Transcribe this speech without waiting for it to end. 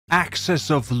Access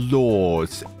of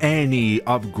Lords. Any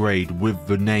upgrade with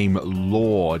the name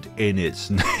Lord in its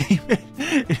name,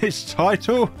 in its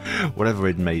title, whatever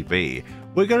it may be.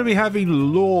 We're going to be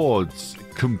having Lords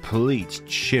complete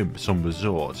chimps on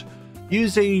Resort,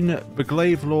 using the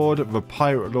Glaive Lord, the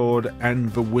Pirate Lord,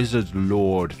 and the Wizard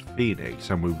Lord Phoenix,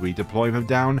 and we'll be deploying them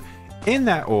down in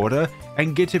that order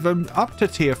and getting them up to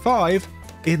tier 5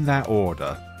 in that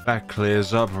order. That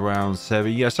clears up round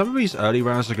 7. Yeah, some of these early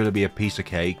rounds are going to be a piece of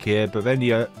cake here, but then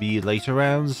the later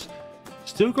rounds,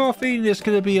 still got a feeling it's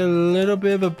going to be a little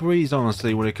bit of a breeze,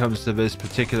 honestly, when it comes to this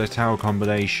particular tower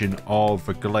combination of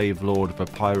the Glaive Lord, the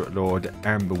Pirate Lord,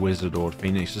 and the Wizard Lord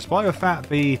Phoenix. Despite the fact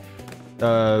the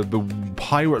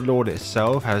Pirate Lord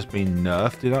itself has been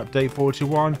nerfed in Update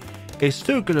 41, it's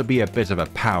still going to be a bit of a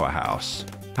powerhouse.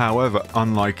 However,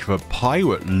 unlike the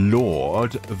Pirate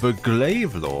Lord, the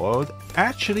Glaive Lord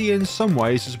actually in some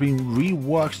ways has been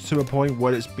reworked to a point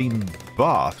where it's been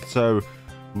buffed. So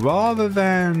rather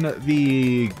than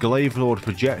the Glaive Lord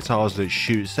projectiles that it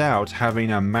shoots out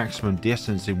having a maximum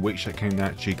distance in which it can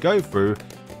actually go through,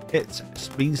 it's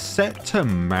been set to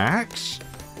max,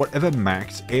 whatever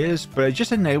max is, but it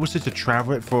just enables it to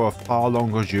travel it for a far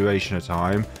longer duration of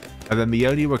time. And then the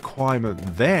only requirement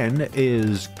then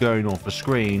is going off the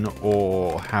screen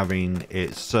or having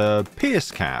its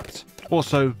pierce capped.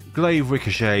 Also, Glaive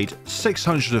Ricochet,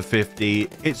 650.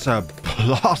 It's a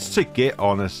blast to get,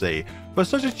 honestly. For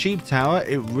such a cheap tower,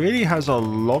 it really has a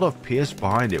lot of pierce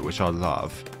behind it, which I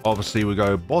love. Obviously, we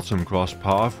go bottom cross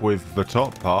path with the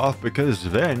top path, because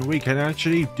then we can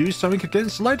actually do something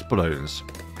against lead balloons.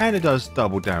 And it does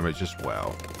double damage as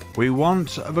well. We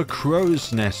want the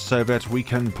crow's nest so that we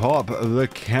can pop the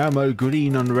camo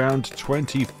green on round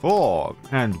 24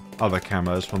 and other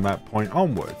camos from that point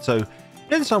onward. So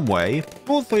in some way,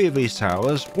 all 3 of these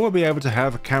towers will be able to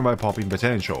have camo popping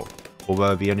potential.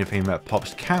 Although the only thing that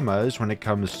pops camos when it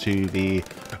comes to the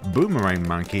boomerang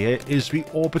monkey here is the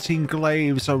orbiting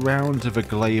glaives around the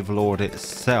Glaive Lord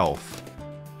itself.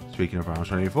 Speaking of round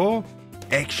 24,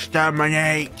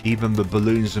 exterminate! Even the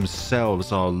balloons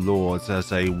themselves are lords as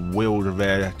they wield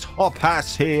their top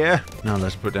hats here. Now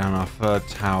let's put down our third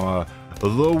tower,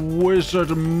 the Wizard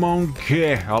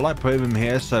Monkey. I like putting him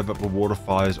here so that the water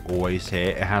fire is always here.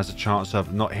 It has a chance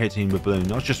of not hitting the balloon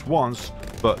not just once,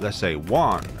 but let's say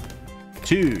 1,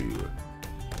 2,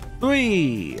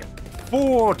 3,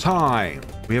 4 times.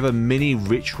 We have a mini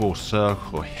ritual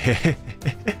circle here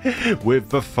with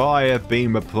the fire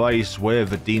being replaced where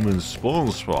the demon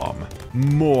spawns from.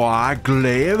 More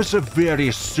glaives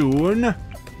very soon.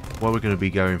 What are we going to be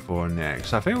going for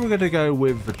next? I think we're going to go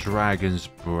with the Dragon's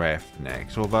Breath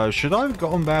next. Although, should I have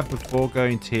gotten that before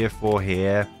going tier 4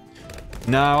 here?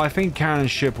 No, I think Cannon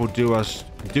Ship will do us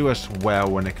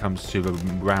well when it comes to the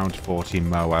round 40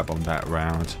 Moab on that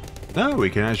round. No, we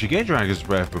can actually get Dragon's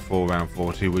Breath before round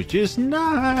 40, which is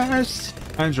nice.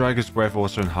 And Dragon's Breath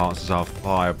also enhances our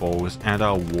fireballs and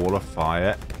our wall of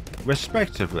fire,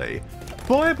 respectively.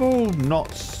 Fireball,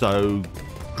 not so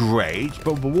great,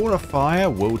 but the wall of fire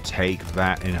will take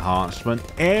that enhancement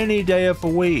any day of the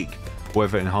week.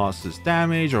 Whether it enhances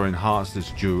damage or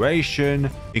enhances duration.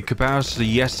 In comparison to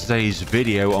yesterday's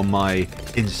video on my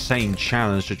insane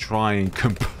challenge to try and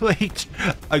complete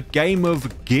a game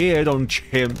of Geared on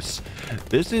Chimps,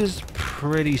 this is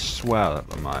pretty swell at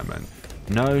the moment.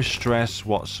 No stress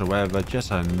whatsoever,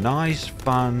 just a nice,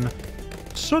 fun,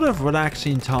 sort of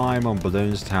relaxing time on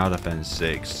Balloons Tower Defense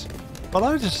 6. But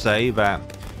I would just say that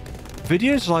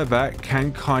videos like that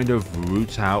can kind of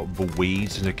root out the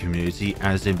weeds in the community,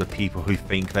 as in the people who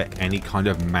think that any kind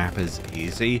of map is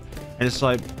easy. And it's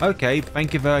like, okay,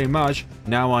 thank you very much.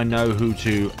 Now I know who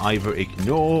to either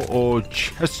ignore or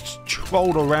just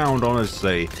troll around,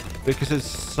 honestly. Because it's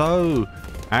so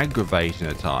aggravating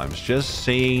at times. Just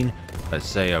seeing, let's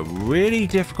say, a really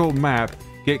difficult map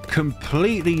get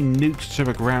completely nuked to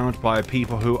the ground by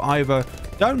people who either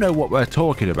don't know what we're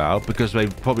talking about because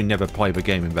they've probably never played the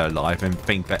game in their life and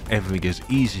think that everything is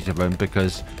easy to them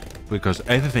because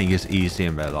everything is easy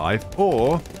in their life,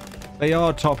 or they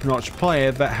are a top-notch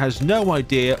player that has no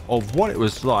idea of what it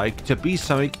was like to be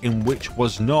something in which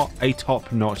was not a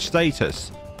top-notch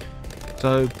status.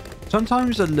 So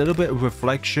sometimes a little bit of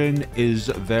reflection is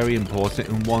very important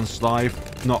in one's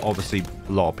life. Not obviously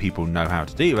a lot of people know how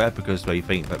to do that because they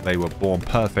think that they were born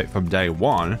perfect from day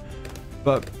one,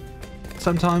 but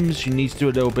sometimes you need to do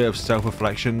a little bit of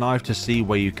self-reflection in life to see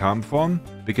where you come from,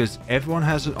 because everyone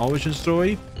has an origin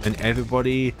story and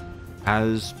everybody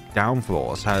has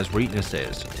downfalls, has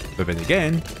weaknesses. But then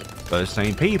again, those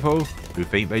same people who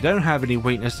think they don't have any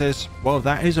weaknesses, well,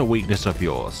 that is a weakness of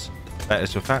yours. That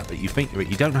is the fact that you think of it.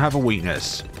 You don't have a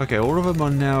weakness. Okay, all of them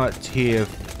are now at tier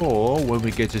 4. When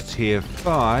we get to tier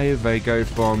 5, they go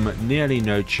from nearly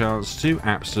no chance to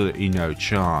absolutely no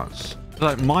chance.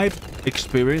 Like, my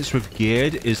experience with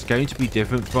geared is going to be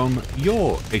different from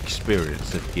your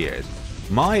experience of geared.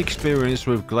 My experience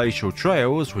with glacial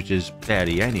trails, which is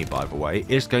barely any by the way,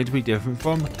 is going to be different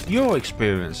from your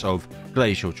experience of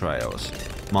glacial trails.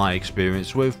 My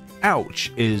experience with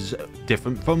ouch is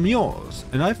different from yours.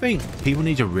 And I think people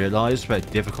need to realize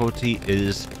that difficulty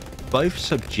is both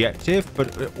subjective,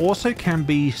 but it also can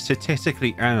be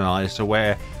statistically analyzed to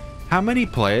where how many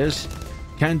players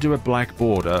can do a black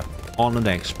border on an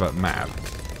expert map.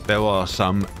 There are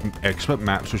some expert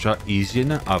maps which are easier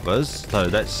than others. So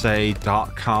let's say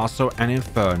Dark Castle and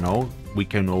Infernal, we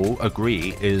can all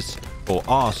agree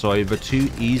are the two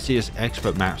easiest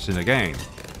expert maps in the game.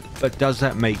 But does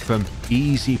that make them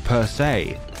easy per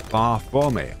se? Far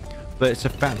from it. But it's the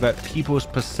fact that people's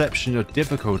perception of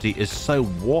difficulty is so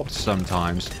warped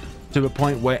sometimes to the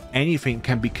point where anything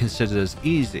can be considered as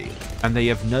easy, and they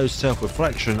have no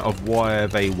self-reflection of where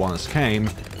they once came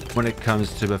when it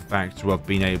comes to the fact of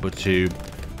being able to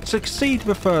succeed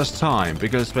the first time,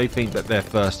 because they think that their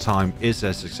first time is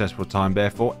their successful time,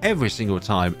 therefore every single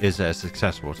time is their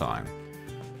successful time.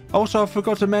 Also, I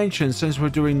forgot to mention, since we're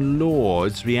doing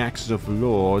Lords, the Axes of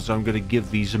Lords, I'm going to give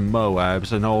these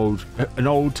Moabs an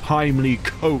old timely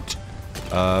coat.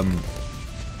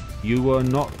 You're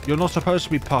not supposed to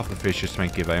be pufferfishes,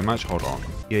 thank you very much. Hold on.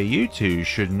 Yeah, you two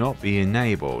should not be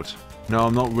enabled. No,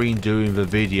 I'm not redoing the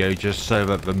video just so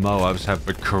that the Moabs have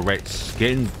the correct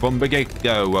skin from the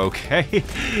get-go, okay?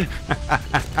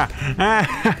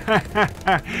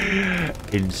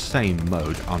 Insane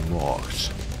mode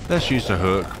unlocked. Let's use the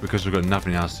hook because we've got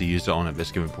nothing else to use it on at this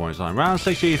given point in time. Round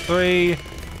 63,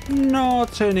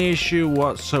 not an issue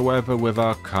whatsoever with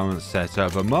our current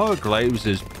setup. The Moab Glaives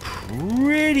is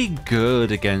pretty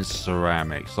good against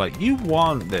ceramics. Like, you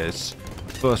want this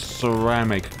for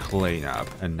ceramic cleanup.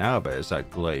 And now there's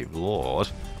that Glaive Lord.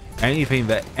 Anything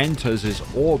that enters his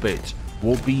orbit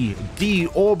will be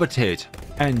deorbited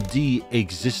and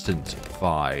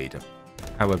de-existentified,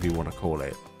 however you want to call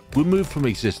it. Removed from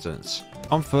existence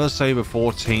on Thursday the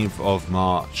 14th of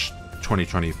March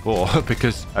 2024,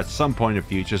 because at some point in the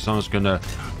future someone's gonna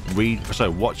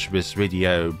watch this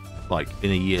video like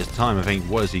in a year's time and think,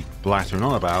 what is he blattering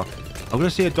on about? I'm going to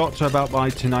see a doctor about my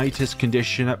tinnitus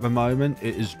condition at the moment.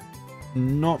 It is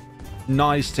not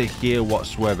nice to hear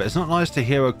whatsoever. It's not nice to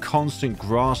hear a constant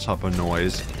grasshopper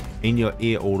noise in your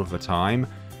ear all of the time.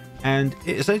 And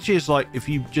it essentially is like if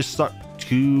you just stuck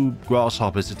two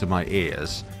grasshoppers into my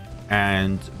ears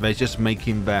and they're just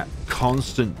making that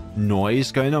constant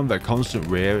noise going on, that constant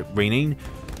ringing.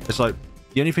 It's like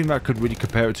the only thing that I could really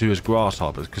compare it to is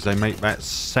grasshoppers, because they make that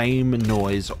same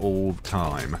noise all the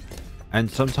time.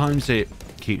 And sometimes it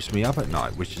keeps me up at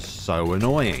night, which is so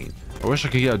annoying. I wish I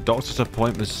could get a doctor's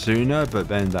appointment sooner, but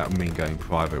then that would mean going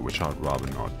private, which I'd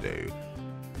rather not do.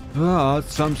 But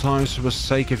sometimes for the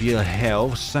sake of your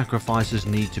health, sacrifices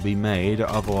need to be made,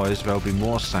 otherwise there'll be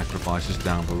more sacrifices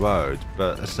down the road.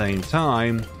 But at the same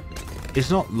time,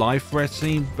 it's not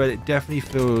life-threatening, but it definitely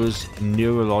feels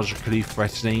neurologically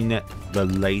threatening the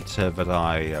later that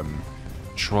I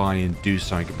try and do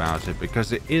something about it,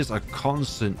 because it is a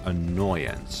constant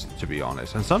annoyance, to be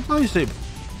honest. And sometimes it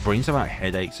brings about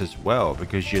headaches as well,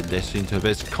 because you're listening to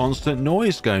this constant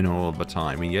noise going on all the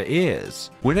time in your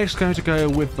ears. We're next going to go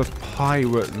with the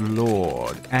Pirate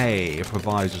Lord. A, it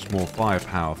provides us more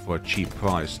firepower for a cheap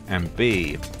price, and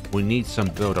B, we need some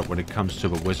build up when it comes to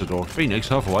the Wizard or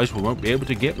Phoenix, otherwise we won't be able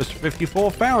to get this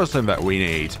 54,000 that we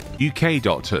need. UK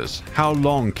doctors, how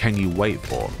long can you wait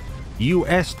for?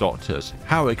 US doctors,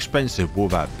 how expensive will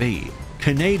that be?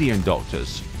 Canadian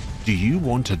doctors, do you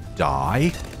want to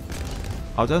die?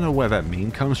 I don't know where that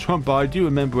meme comes from, but I do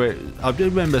remember it. I do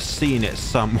remember seeing it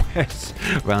somewhere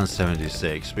around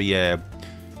 76. But yeah,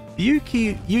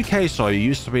 UK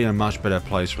used to be in a much better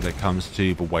place when it comes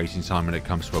to the waiting time when it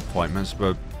comes to appointments.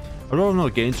 But I'd rather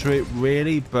not get into it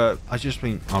really. But I just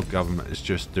think our government is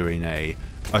just doing a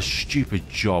stupid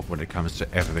job when it comes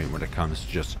to everything. When it comes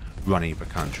to just running the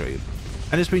country.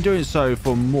 And it's been doing so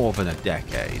for more than a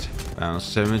decade. Round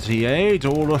 78,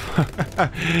 all of...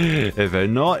 if they're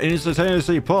not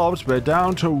instantaneously popped, we're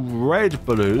down to red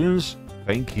balloons.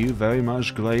 Thank you very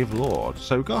much, Glaive Lord.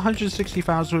 So we've got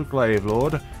 160,000 with Glaive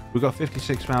Lord. We've got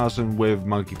 56,000 with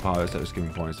Monkey Pirates at this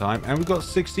given point in time. And we've got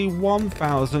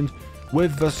 61,000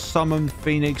 with the Summon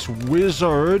Phoenix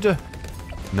Wizard.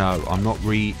 No, I'm not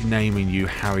renaming you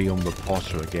Harry on the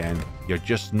Potter again. You're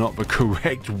just not the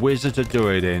correct wizard to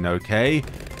do it in, okay?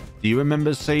 Do you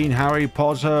remember seeing Harry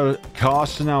Potter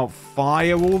casting out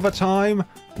fire all the time?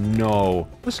 No.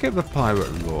 Let's get the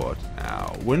Pirate Lord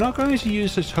now. We're not going to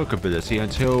use this hook ability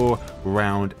until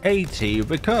round 80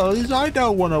 because I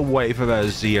don't want to wait for that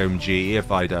ZMG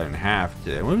if I don't have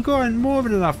to. We've got more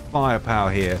than enough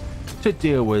firepower here to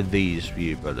deal with these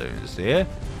few balloons here.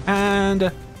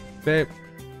 And there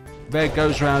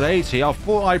goes round 80. I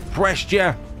thought I pressed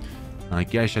you. I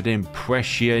guess I didn't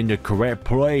press you in the correct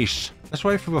place. Let's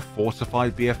wait for the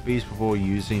fortified BFBs before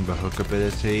using the hook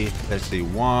ability. Let's see,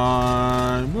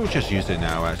 one. We'll just use it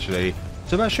now, actually.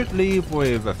 So that should leave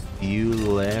with a few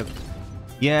left.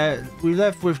 Yeah, we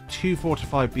left with 2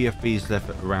 fortified BFBs left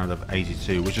at around of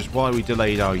 82, which is why we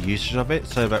delayed our usage of it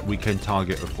so that we can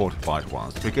target the fortified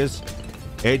ones. Because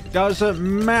it doesn't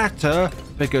matter,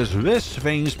 because this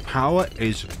thing's power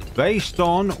is based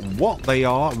on what they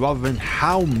are rather than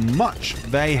how much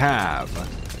they have.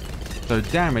 So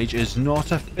damage is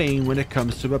not a thing when it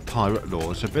comes to the Pirate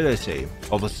Lord's ability.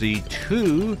 Obviously,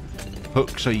 2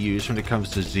 hooks are used when it comes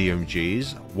to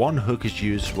ZMGs. 1 hook is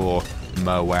used for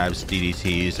Moabs,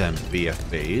 DDTs, and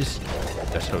BFBs.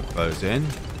 Let's hook those in.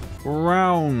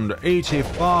 Round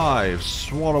 85.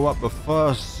 Swallow up the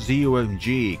first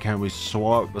ZMG. Can we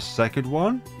swallow up the second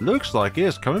one? Looks like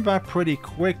it's coming back pretty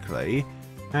quickly.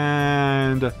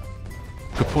 And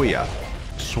Kapuya.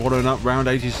 Swallowing up round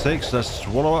 86. Let's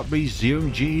swallow up these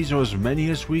ZMGs, or as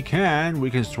many as we can. We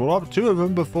can swallow up 2 of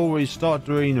them before we start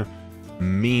doing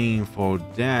meaningful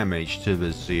damage to the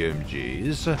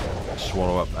ZMGs.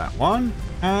 Swallow up that one.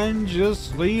 And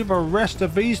just leave the rest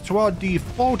of these to our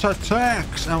default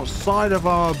attacks outside of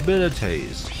our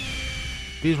abilities.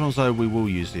 These ones, though, we will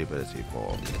use the ability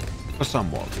for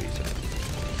somewhat reason.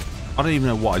 I don't even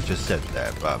know what I just said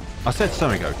there, but I said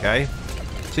something, okay?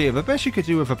 So yeah, the best you could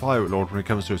do with a Pirate Lord when it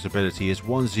comes to its ability is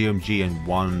 1 ZMG and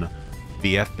 1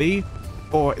 BFB,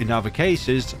 or in other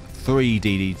cases, 3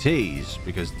 DDTs,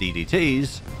 because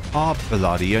DDTs are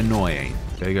bloody annoying.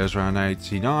 There goes round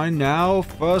 89 now.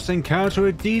 First encounter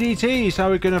with DDTs. How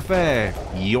are we going to fare?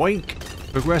 Yoink!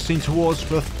 Progressing towards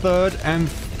the 3rd and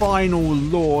final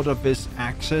Lord of this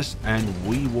axis, and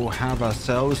we will have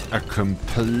ourselves a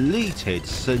completed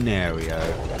scenario.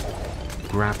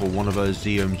 Grapple one of those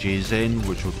ZMGs in,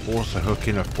 which would also hook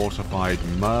in a fortified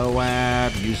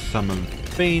Moab. Use summon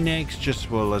Phoenix just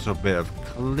for a little bit of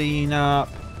cleanup.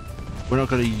 We're not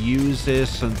going to use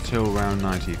this until round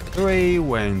 93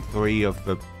 when 3 of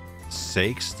the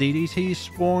 6 DDTs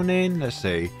spawn in. Let's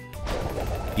see.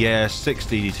 Yeah, 6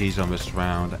 DDTs on this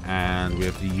round, and we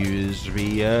have to use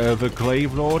the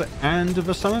Glaive Lord and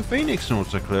the Summon Phoenix in order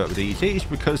to clear up the DDTs,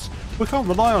 because we can't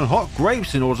rely on hot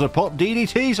grapes in order to pop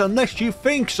DDTs unless you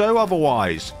think so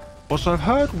otherwise. Also, I've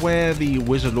heard where the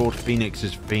Wizard Lord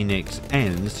Phoenix's Phoenix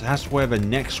ends, that's where the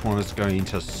next one is going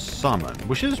to summon,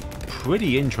 which is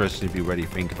pretty interesting if you really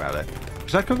think about it.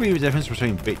 Because that could be the difference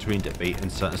between victory and defeat in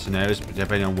certain scenarios, but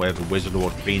depending on where the Wizard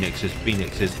Lord Phoenix is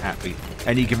at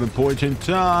any given point in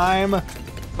time.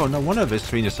 Oh, no wonder this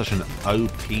thing is such an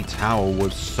OP tower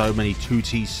with so many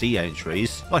 2TC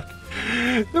entries. Like,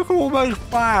 look at all those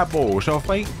fireballs. I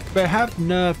think they have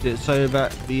nerfed it so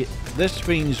that this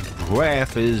thing's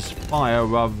breath is fire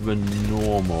rather than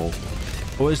normal.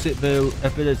 Or is it the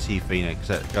ability Phoenix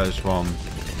that goes from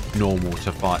normal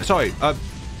to fire? Sorry,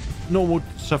 normal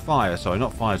to fire. Sorry,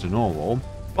 not fire to normal.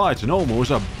 Fire to normal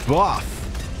is a buff.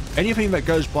 Anything that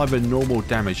goes by the normal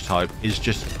damage type is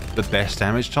just the best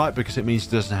damage type because it means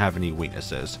it doesn't have any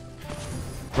weaknesses.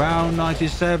 Round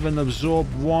 97, absorb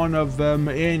 1 of them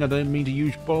in. I don't mean to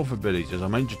use both abilities. I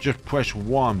meant to just press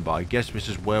 1, but I guess this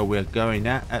is where we're going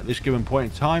at this given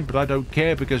point in time. But I don't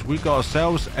care because we've got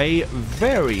ourselves a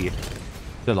very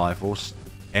delightful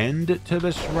end to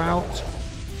this route.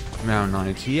 Round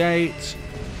 98.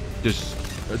 Just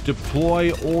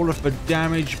deploy all of the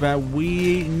damage that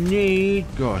we need.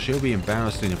 Gosh, it'll be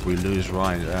embarrassing if we lose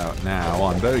right out now.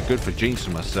 I'm very good for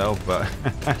jinxing myself, but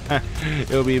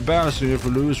it'll be embarrassing if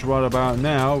we lose right about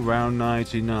now. Round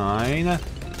 99.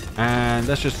 And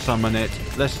let's just summon it.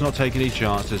 Let's not take any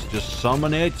chances. Just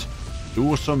summon it.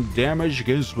 Do some damage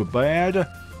against the bad. And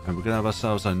we're going to have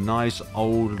ourselves a nice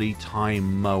oldly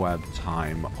time Moab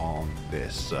time on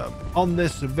this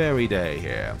very day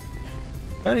here.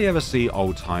 I only ever see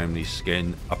old timely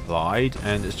skin applied,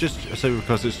 and it's just so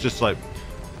because it's just like,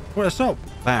 well, it's not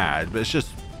bad, but it's just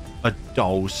a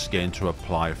dull skin to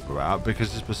apply throughout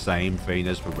because it's the same thing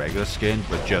as the regular skin,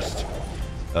 but just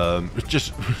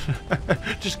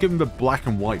give them the black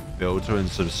and white filter and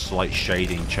some slight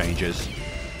shading changes.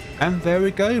 And there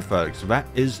we go, folks. That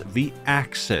is the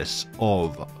Axis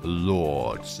of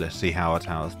Lords. Let's see how our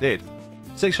towers did.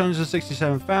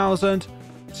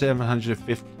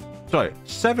 667,750. Sorry,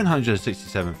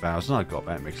 767,000. I got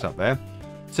that mixed up there.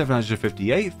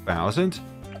 758,000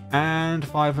 and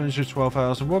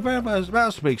 512,000. Well,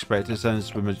 that's to be expected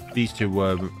since these two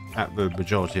were at the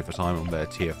majority of the time on their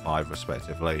tier 5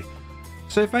 respectively.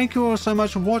 So thank you all so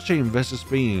much for watching. This has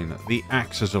been the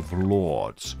Axes of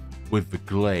Lords with the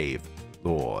Glaive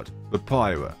Lord, the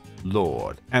Pirate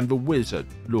Lord, and the Wizard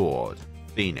Lord,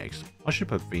 Phoenix. I should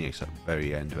put Phoenix at the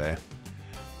very end there.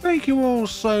 Thank you all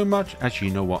so much. Actually,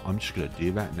 you know what? I'm just going to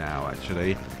do that now,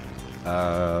 actually.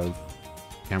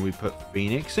 Can we put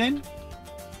Phoenix in?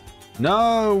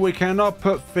 No, we cannot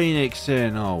put Phoenix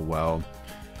in. Oh, well.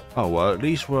 Oh, well, at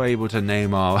least we're able to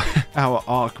name our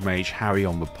Archmage Harry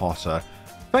on the Potter.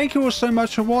 Thank you all so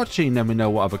much for watching. Let me know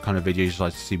what other kind of videos you'd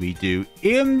like to see me do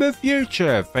in the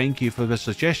future. Thank you for the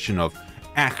suggestion of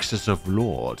Axes of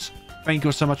Lords. Thank you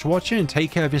all so much for watching and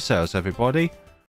take care of yourselves, everybody.